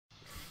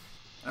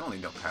I don't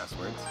need no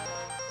passwords.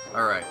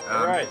 Alright,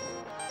 Alright.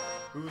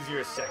 Who's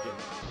your second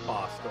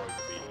boss going to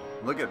be?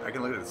 I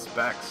can look at the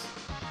specs.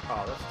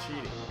 Oh, that's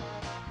cheating.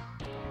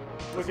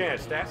 Looking at a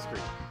stat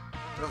screen.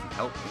 It doesn't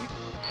help me.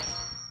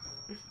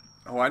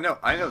 Oh, I know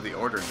the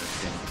order in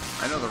this game.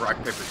 I know the rock,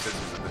 paper,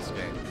 scissors in this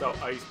game. So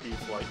ice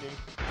beats lightning.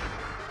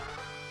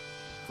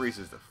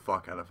 Freezes the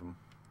fuck out of him.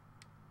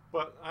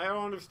 But I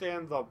don't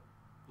understand the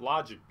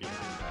logic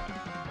behind that.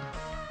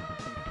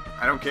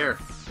 I don't care.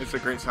 It's a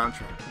great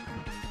soundtrack.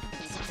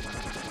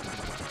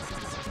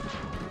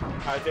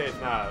 I think it's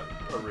not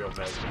a real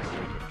measure if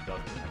it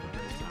doesn't have a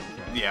great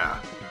soundtrack. Yeah.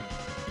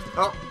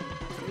 Oh,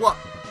 what?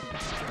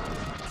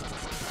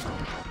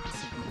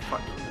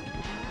 Fuck.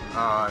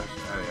 I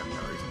have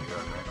no reason to go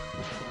in there.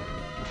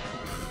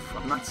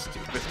 I'm not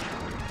stupid.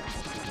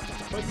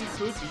 But you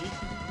could be,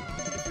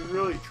 if you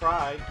really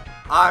tried.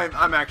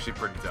 I'm actually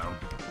pretty dumb.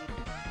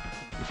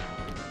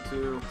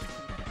 2.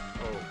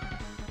 Oh.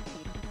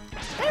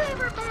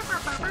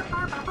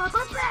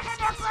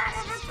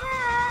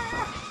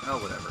 Oh,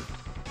 whatever.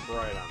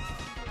 Right on.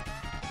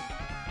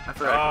 I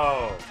forgot.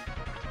 Oh.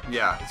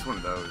 Yeah, it's one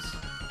of those.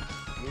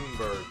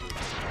 Moonbird.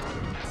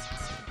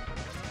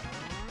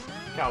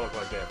 Kind of look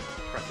like that.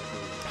 Crescent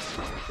moon.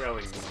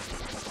 Trailing moon.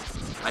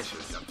 I should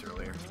have jumped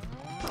earlier.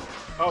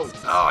 Oh.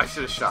 Oh, I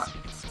should have shot.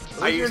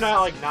 At least you're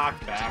not like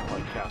knocked back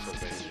like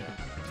Castlevania.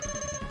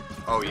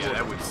 Oh yeah,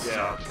 that would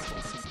suck.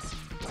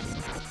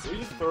 Did he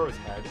just throw his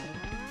head?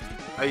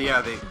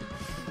 Yeah, they.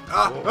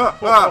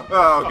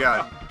 Oh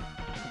god.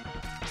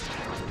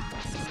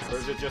 Or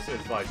is it just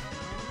his like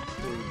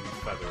plume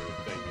feather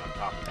thing on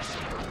top of it?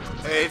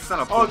 Hey, it's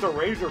not a. Oh, it's a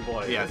razor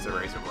blade. Yeah, it's a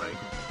razor blade.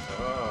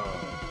 Oh.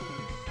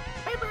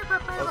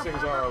 Those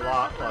things are a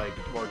lot like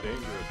more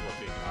dangerous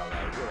looking now that I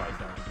realize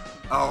that.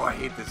 Oh, I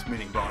hate this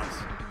mini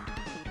boss.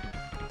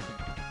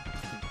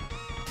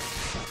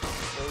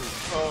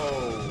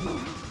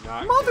 Oh.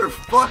 Not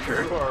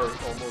Motherfucker! You are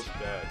almost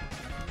dead.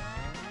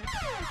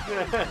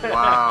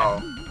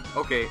 Wow.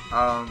 Okay,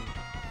 I'm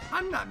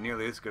not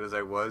nearly as good as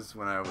I was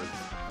when I was,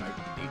 like,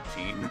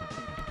 18. Yeah.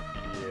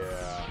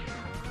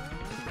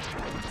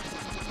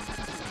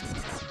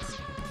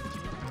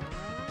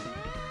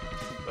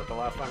 Is that the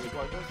last time you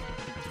played this?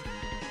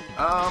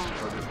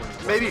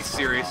 Maybe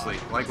seriously,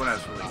 like when I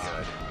was really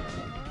good.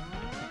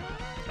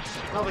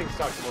 Nothing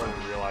sucks more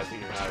than realizing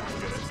you're not as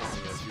good at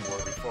something as you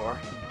were before.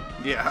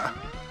 Yeah.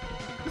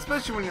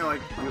 Especially when you're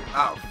like,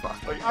 oh,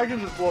 fuck. Like, I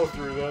can just blow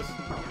through this,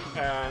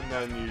 and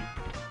then you...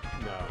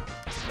 No,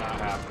 it's not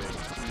happening.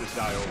 You just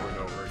die over and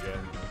over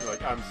again. You're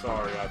like, I'm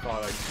sorry, I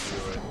thought I could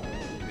do it.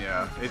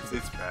 Yeah, it's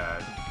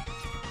bad.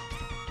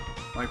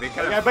 Like, they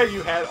kind of... I bet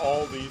you had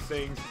all these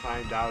things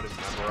timed out and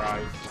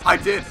memorized. I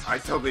did. I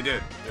totally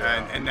did.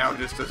 Yeah. And now it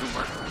just doesn't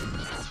work.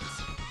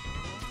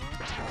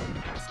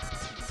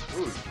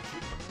 Ooh.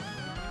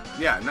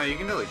 Yeah, no, you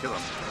can really kill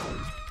him.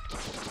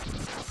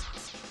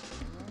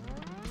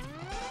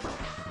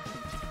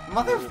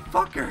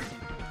 Motherfucker!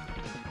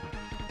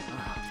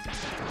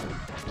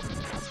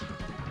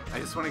 I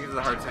just want to get to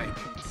the hard tank.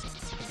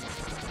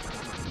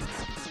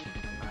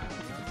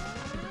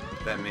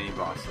 That mini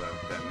boss, though.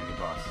 That mini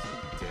boss is a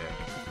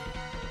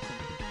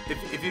dick.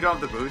 If you don't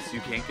have the boots,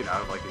 you can't get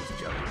out of, like, this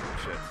jelly and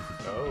shit.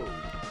 Oh.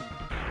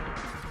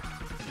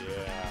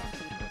 Yeah.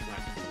 That's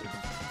not cool.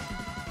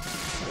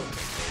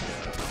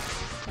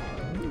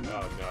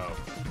 Oh, no.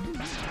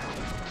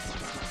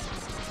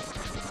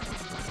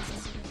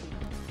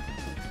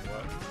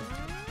 What?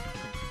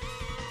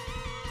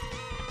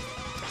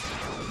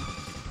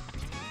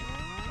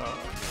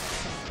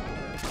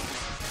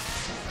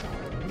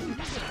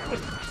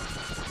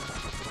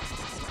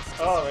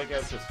 Oh, that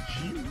guy's just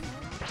cheap.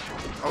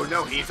 Oh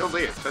no, he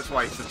totally is. That's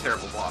why he's a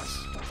terrible boss.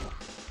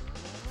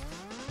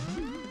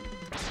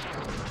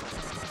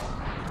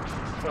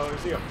 So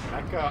is he a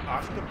mecha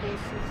octopus or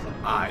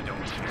something? I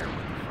don't care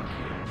what the fuck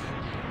he is.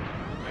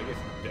 I guess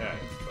he's dead,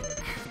 but...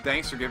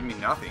 Thanks for giving me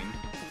nothing.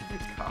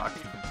 Cock.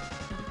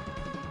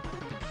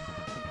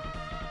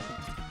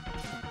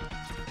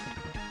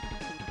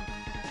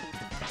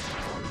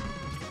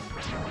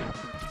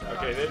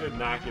 Okay, they did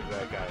not give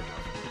that guy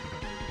enough.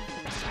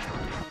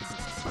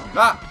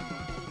 Ah!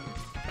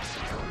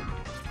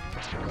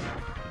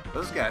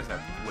 Those guys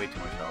have way too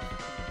much health.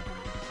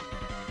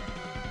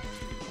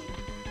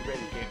 Too bad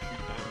you can't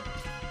shoot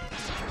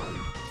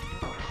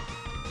them.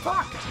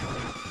 Fuck!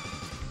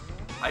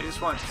 I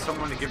just want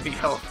someone to give me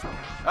health.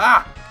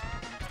 Ah!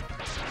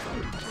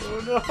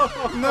 Oh no!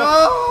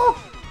 No!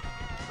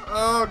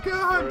 Oh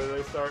god! Where do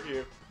they start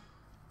you?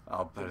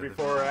 Oh, better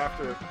Before or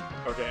after?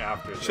 Okay,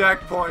 after.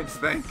 Checkpoints,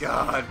 thank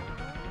god.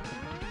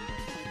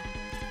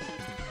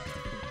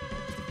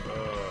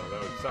 Oh,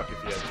 that would suck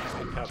if you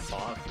had to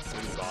boss,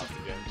 mini boss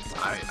again.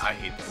 I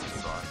hate that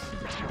mini boss.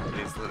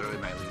 It's literally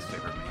my least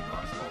favorite mini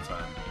boss of all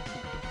time.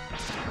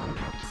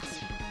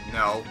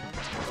 No.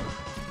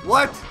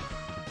 What?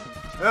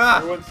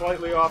 Ah! You went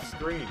slightly off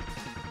screen.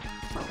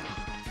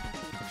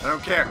 I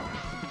don't care.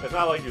 It's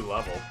not like you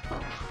level.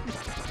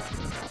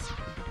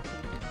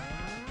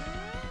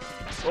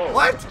 Whoa.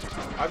 What?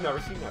 I've never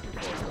seen that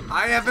before.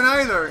 I haven't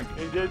either.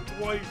 He did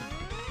twice.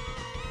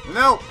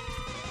 No.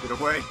 Get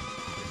away.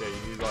 Okay,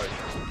 you need like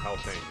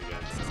health tank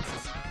again.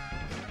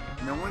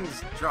 No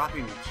one's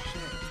dropping shit.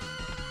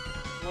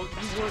 Well,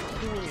 you weren't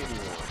killing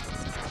anyone.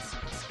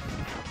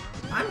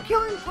 I'm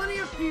killing plenty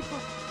of people.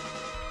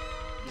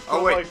 You Oh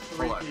killed wait, like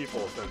 3 hold on.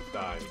 people since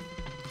dying.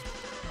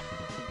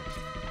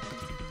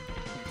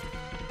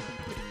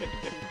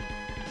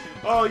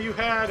 Oh, you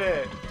had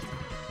it.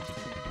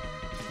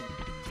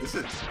 This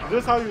is Is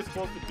this how you're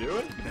supposed to do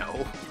it?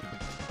 no.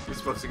 You're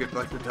supposed to get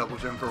like the double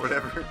jump or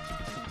whatever.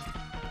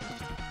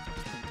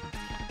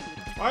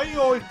 Why are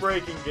you always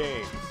breaking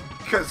games?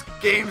 Because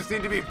games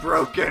need to be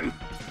broken.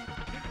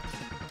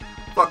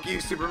 Fuck you,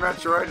 Super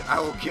Metroid. I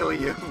will kill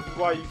you. This is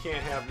why you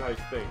can't have nice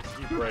things.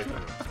 Keep breaking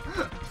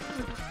them.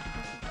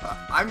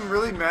 I'm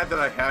really mad that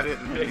I had it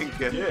and Yeah, didn't you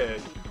get it.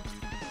 did.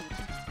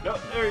 No,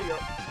 there you go.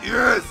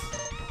 Yes!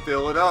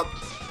 Fill it up.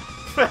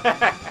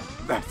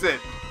 That's it.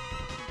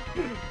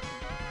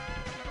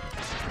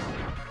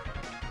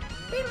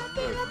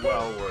 It's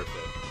well worth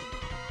it.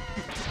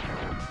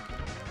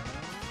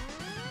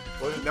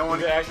 Well, No one-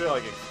 did it actually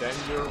like extend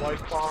your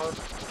life bar?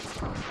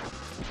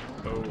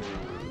 Oh.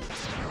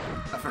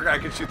 I forgot I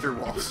could shoot through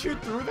walls. Shoot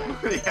through them?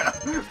 Yeah.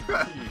 Jeez.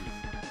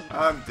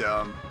 I'm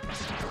dumb.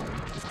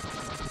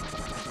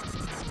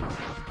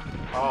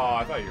 Oh,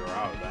 I thought you were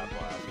out of that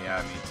blast.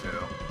 Yeah, me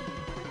too.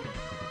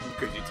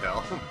 Could you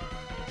tell?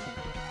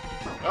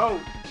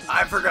 Oh!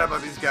 I forgot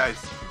about these guys.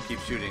 Keep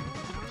shooting.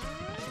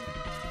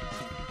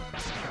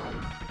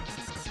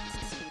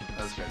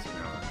 Those guys are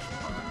gonna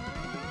fun.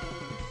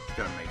 Just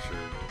gotta make sure.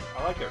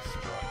 I like their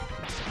strut.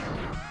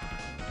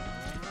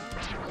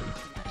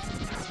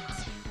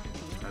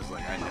 I was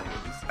like, I know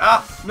what these.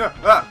 Ah! No!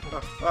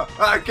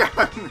 I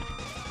got him!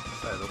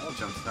 Sorry, the wall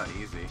jump's not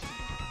easy.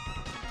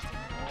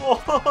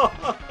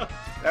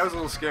 That was a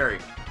little scary.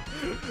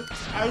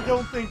 I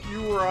don't think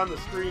you were on the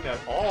screen at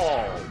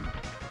all.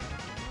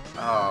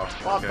 Oh,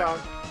 Boss okay. down.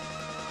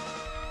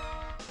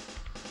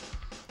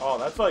 Oh,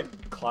 that's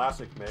like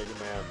classic Mega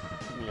Man,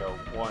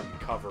 1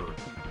 cover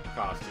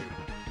costume.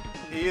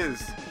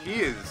 He's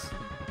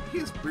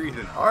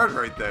breathing hard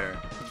right there.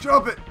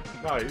 Jump it!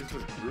 No, he's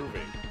just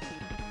grooving.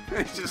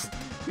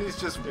 He's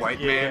just white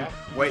Yeah,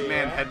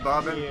 man head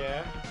bobbing.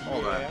 Yeah.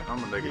 Hold on, I'm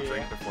gonna take a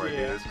drink before I do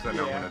this because I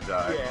know I'm gonna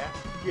die.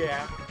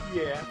 Yeah.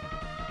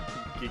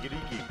 Giggity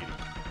giggity.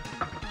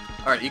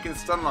 Alright, you can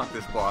stun lock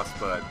this boss,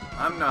 but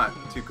I'm not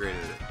too great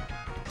at it.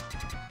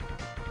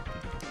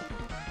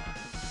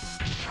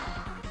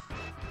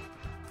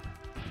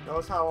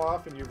 Notice how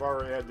often you've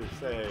already had to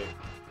say,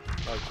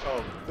 like,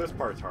 oh, this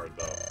part's hard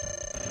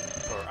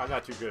though. Or I'm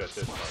not too good at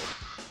this part.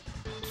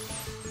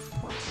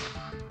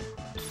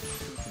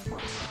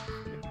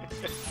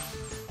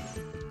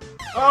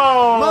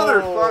 Oh!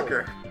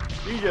 Motherfucker!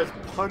 He just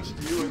punched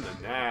you in the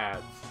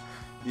nads.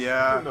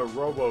 Yeah. In the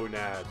robo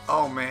nads.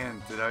 Oh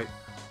man, did I?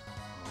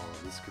 Oh,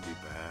 this could be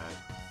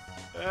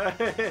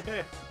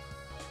bad.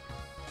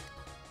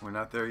 We're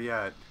not there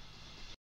yet.